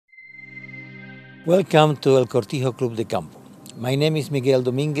Welcome to El Cortijo Club de Campo. My name is Miguel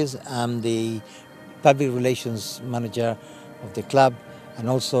Dominguez. I'm the public relations manager of the club and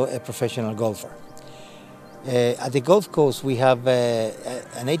also a professional golfer. At the golf course, we have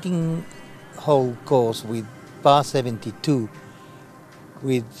an 18-hole course with par 72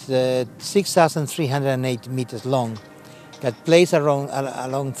 with 6,308 meters long that plays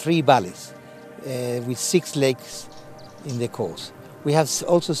along 3 valleys with 6 lakes in the course. We have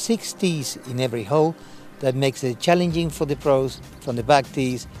also 6 tees in every hole. That makes it challenging for the pros from the back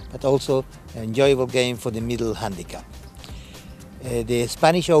tees, but also an enjoyable game for the middle handicap. The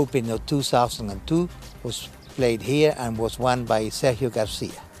Spanish Open of 2002 was played here and was won by Sergio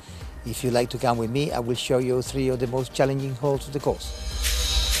Garcia. If you'd like to come with me, I will show you 3 of the most challenging holes of the course.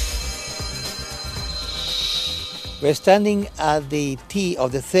 We're standing at the tee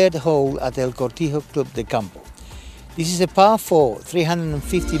of the 3rd hole at El Cortijo Club de Campo. This is a par 4,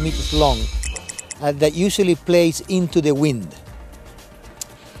 350 meters long, that usually plays into the wind.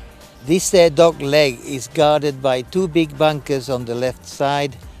 This dog leg is guarded by 2 big bunkers on the left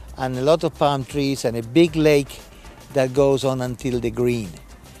side and a lot of palm trees and a big lake that goes on until the green.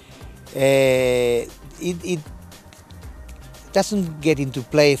 It doesn't get into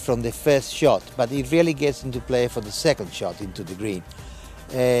play from the first shot, but it really gets into play for the second shot into the green.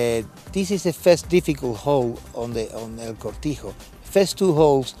 This is the first difficult hole on El Cortijo. First 2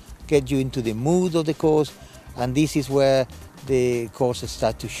 holes get you into the mood of the course, and this is where the course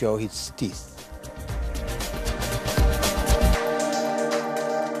starts to show its teeth.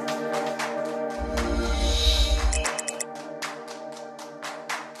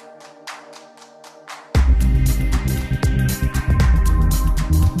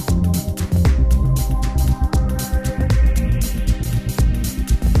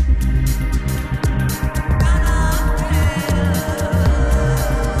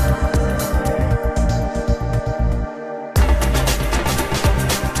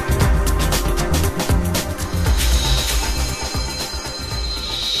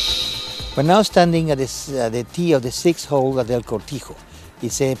 We're now standing at the tee of the 6th hole at El Cortijo.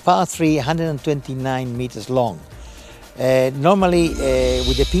 It's a par 3, 129 meters long. Normally,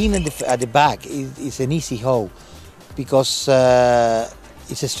 with the pin at the back, it's an easy hole because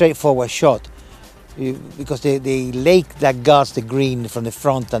it's a straightforward shot. Because the lake that guards the green from the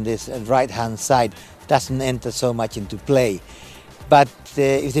front and this right-hand side doesn't enter so much into play. But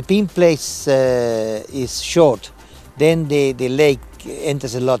if the pin place is short, then the lake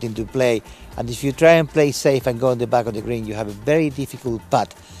enters a lot into play, and if you try and play safe and go on the back of the green, you have a very difficult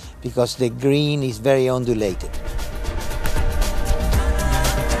putt because the green is very undulated.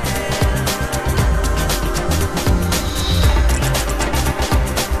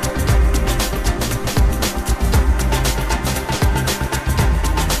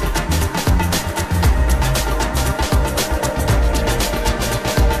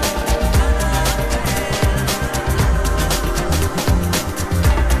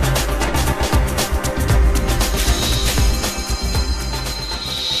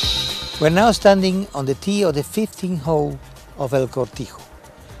 We're now standing on the tee of the 15th hole of El Cortijo.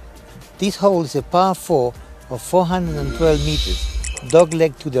 This hole is a par 4 of 412 meters,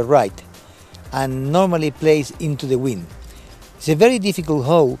 dogleg to the right, and normally plays into the wind. It's a very difficult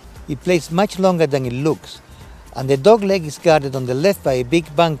hole. It plays much longer than it looks, and the dogleg is guarded on the left by a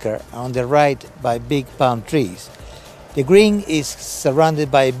big bunker and on the right by big palm trees. The green is surrounded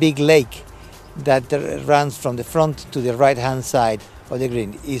by a big lake that runs from the front to the right-hand side of the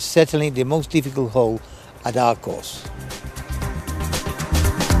green. Is certainly the most difficult hole at our course.